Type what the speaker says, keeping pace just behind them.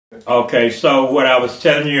Okay, so what I was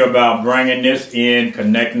telling you about bringing this in,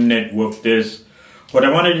 connecting it with this, what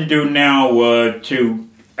I wanted to do now was to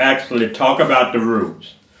actually talk about the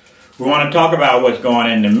roots. We want to talk about what's going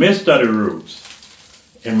on in the midst of the roots.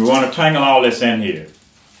 And we want to tangle all this in here.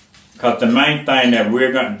 Because the main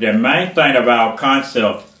thing of our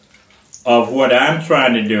concept of what I'm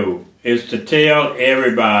trying to do is to tell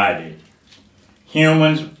everybody,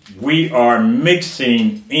 humans, we are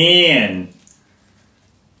mixing in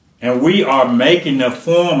and we are making the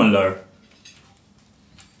formula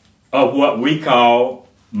of what we call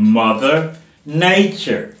Mother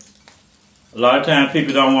Nature. A lot of times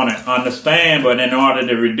people don't want to understand, but in order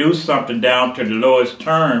to reduce something down to the lowest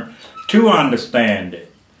term to understand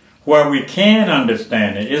it, where we can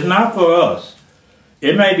understand it, it's not for us.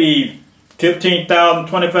 It may be 15,000,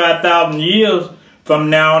 25,000 years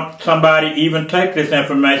from now, somebody even take this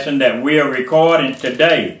information that we are recording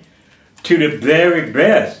today to the very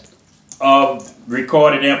best of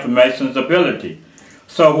recorded information's ability.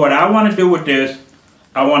 So what I want to do with this,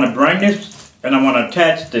 I want to bring this and I want to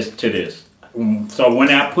attach this to this. So when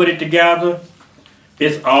I put it together,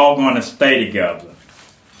 it's all going to stay together.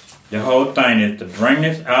 The whole thing is to bring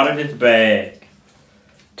this out of this bag,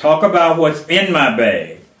 talk about what's in my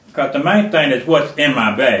bag, because the main thing is what's in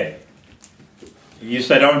my bag. You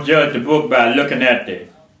say don't judge the book by looking at the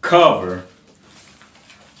cover.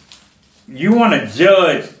 You want to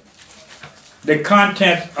judge the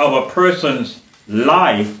contents of a person's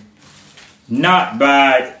life not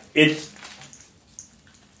by its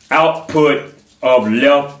output of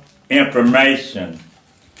left information.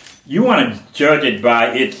 You want to judge it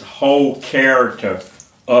by its whole character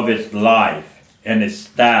of its life and its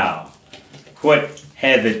style. What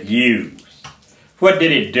has it used? What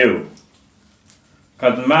did it do?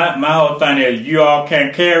 Because my whole thing is you all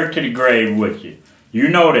can't carry it to the grave with you. You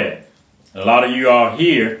know that. A lot of you all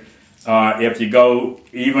here, if you go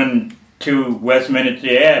even to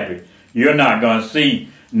Westminster Abbey, you're not going to see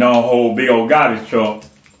no whole big old garbage truck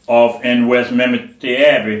off in Westminster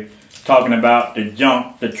Abbey talking about the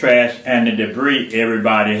junk, the trash, and the debris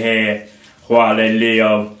everybody had while they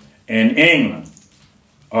lived in England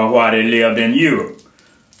or while they lived in Europe.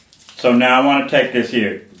 So now I want to take this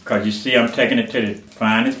here because you see I'm taking it to the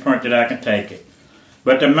finest point that I can take it.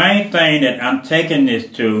 But the main thing that I'm taking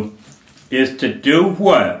this to is to do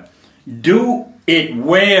what? Do it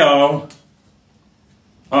well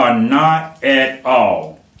or not at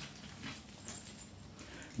all.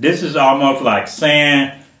 This is almost like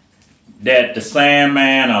saying that the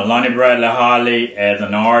Sandman or Lonnie Holley as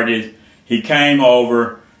an artist, he came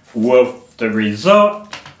over with the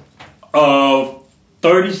result of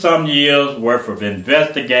 30-some years worth of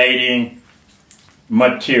investigating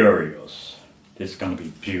materials. This is going to be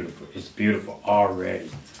beautiful. It's beautiful already.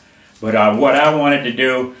 But what I wanted to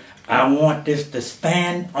do, I want this to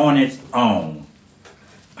stand on its own.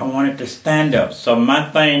 I want it to stand up. So my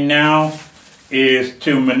thing now is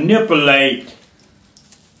to manipulate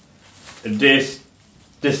the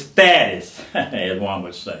status, as one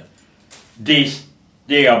would say,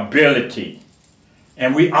 the ability.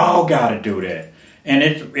 And we all got to do that. And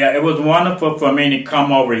it was wonderful for me to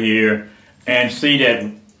come over here and see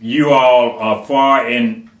that you all are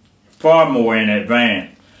far more in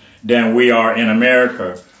advance than we are in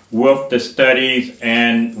America with the studies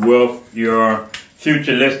and with your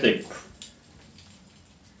futuristic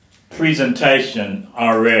presentation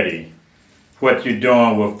already. What you're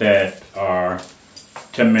doing with that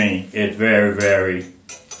to me, is very, very.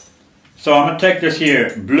 So I'm going to take this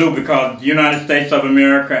here, blue, because the United States of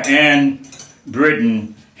America and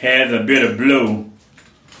Britain has a bit of blue,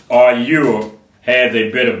 or Europe has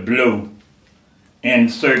a bit of blue in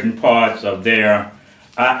certain parts of their.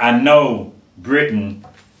 I know Britain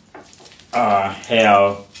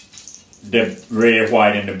have the red,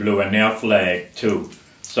 white, and the blue in their flag too.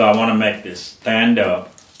 So I want to make this stand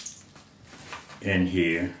up in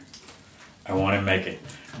here. I want to make it.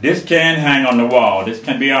 This can hang on the wall. This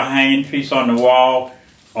can be a hanging piece on the wall,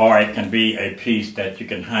 or it can be a piece that you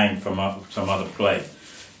can hang from some other place.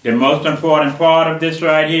 The most important part of this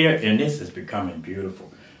right here, and this is becoming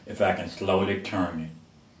beautiful, if I can slowly turn it.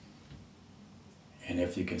 And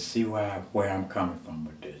if you can see where I'm coming from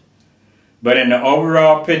with this. But in the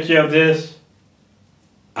overall picture of this,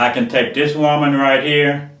 I can take this woman right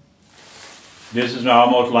here. This is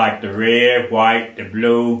almost like the red, white, the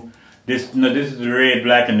blue. This is the red,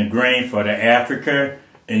 black, and the green for the Africa.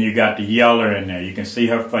 And you got the yellow in there. You can see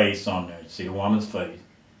her face on there. See the woman's face.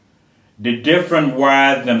 The different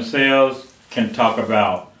wives themselves can talk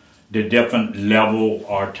about the different level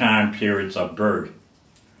or time periods of birth.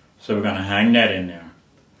 So we're going to hang that in there.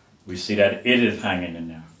 We see that it is hanging in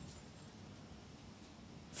there.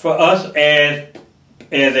 for us as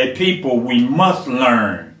a people, we must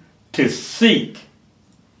learn to seek.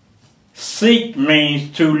 Seek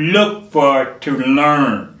means to look for, to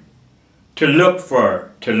learn. To look for,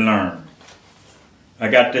 to learn. I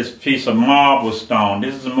got this piece of marble stone.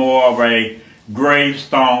 This is more of a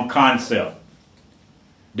gravestone concept.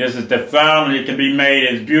 This is the fountain. It can be made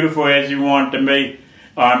as beautiful as you want it to be.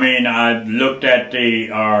 I mean, I looked at the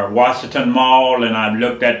Washington Mall, and I've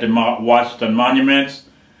looked at the Washington monuments,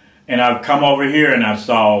 and I've come over here and I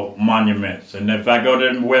saw monuments. And if I go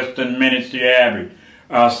to Western Ministry Abbey,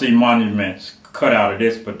 I'll see monuments cut out of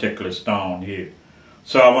this particular stone here.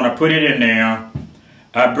 So I want to put it in there.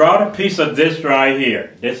 I brought a piece of this right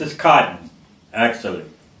here. This is cotton, actually.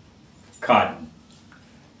 Cotton.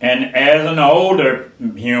 And as an older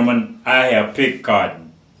human, I have picked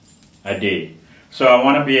cotton. I did. So I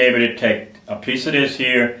want to be able to take a piece of this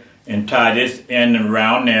here and tie this in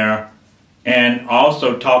around there, and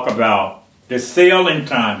also talk about the sailing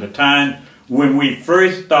time, the time when we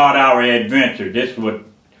first start our adventure. This was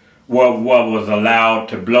what was allowed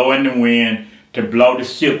to blow in the wind, to blow the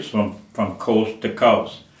ships from coast to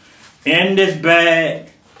coast. In this bag,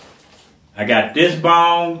 I got this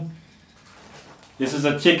bone. This is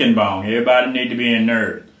a chicken bone. Everybody need to be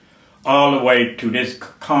inert. All the way to this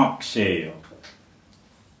conch shell.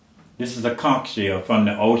 This is a conch shell from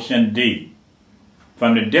the ocean deep.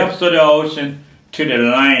 From the depths of the ocean to the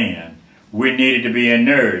land, we needed to be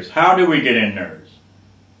nourished. How do we get nourished?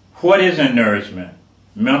 What is nourishment?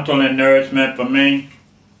 Mental nourishment for me.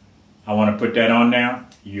 I want to put that on there.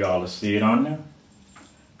 You all will see it on there.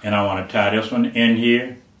 And I want to tie this one in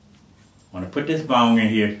here. I want to put this bone in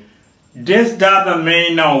here. This doesn't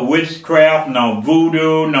mean no witchcraft, no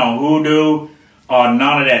voodoo, no hoodoo, or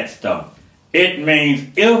none of that stuff. It means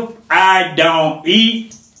if I don't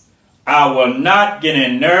eat, I will not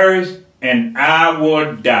get nourished and I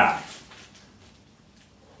will die.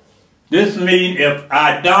 This means if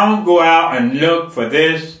I don't go out and look for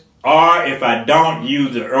this, or if I don't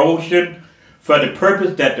use the ocean for the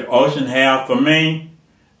purpose that the ocean has for me,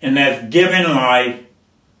 and that's giving life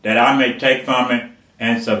that I may take from it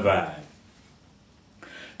and survive.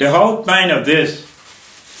 The whole thing of this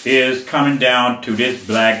is coming down to this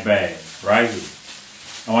black bag right here.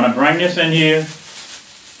 I want to bring this in here,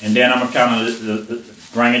 and then I'm going to kind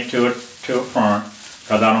of bring it to a point,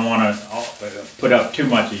 because I don't want to put up too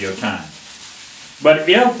much of your time. But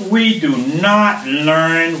if we do not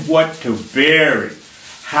learn what to bury,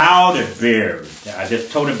 how to bury, I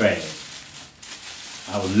just tore the bag.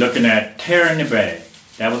 I was looking at tearing the bag.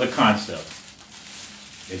 That was a concept.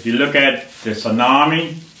 If you look at the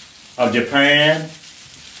tsunami of Japan,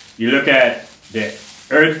 you look at the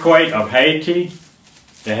earthquake of Haiti,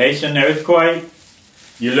 the Haitian earthquake,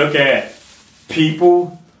 you look at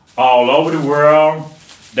people all over the world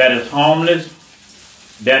that is homeless,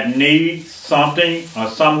 that needs something or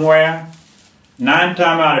somewhere. 9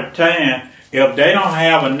 times out of 10, if they don't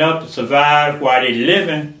have enough to survive while they're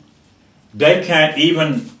living, they can't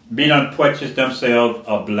even be done purchase themselves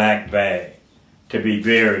a black bag to be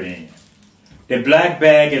buried in. The black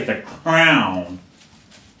bag is the crown.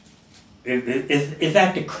 It's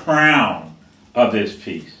at the crown of this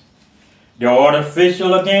piece. The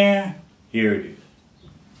artificial again, here it is.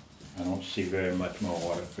 I don't see very much more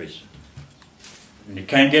artificial. And you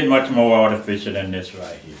can't get much more artificial than this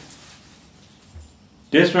right here.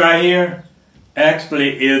 This right here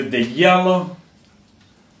actually is the yellow.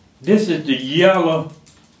 This is the yellow.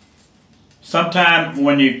 Sometimes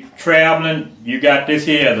when you're traveling, you got this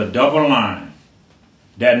here as a double line.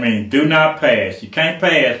 That means do not pass. You can't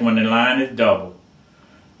pass when the line is double.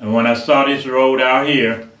 And when I saw this road out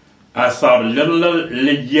here, I saw the little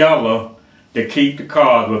yellow to keep the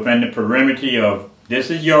cars within the perimeter of this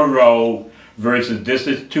is your road versus this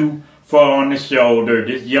is too far on the shoulder.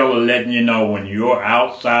 This yellow letting you know when you're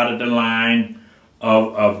outside of the line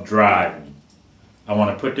of driving. I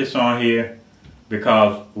want to put this on here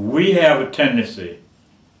because we have a tendency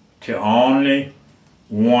to only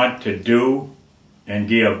want to do and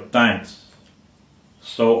give thanks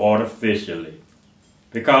so artificially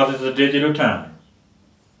because it's a digital time.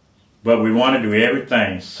 But we want to do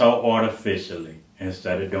everything so artificially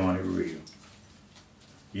instead of doing it real.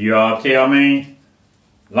 You all tell me,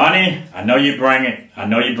 Lonnie, I know you bring it. I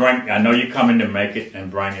know you're coming to make it and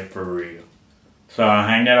bring it for real. So I'll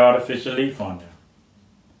hang that artificial leaf on there.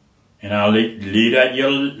 And I'll leave that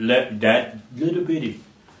yellow, that little bitty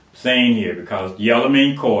thing here because yellow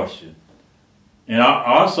means caution. And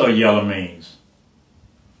also yellow means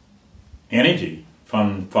energy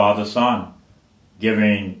from Father Son,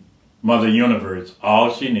 giving Mother Universe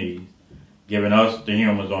all she needs, giving us, the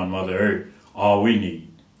humans on Mother Earth, all we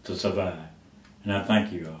need. to survive. And I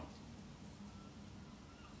thank you all.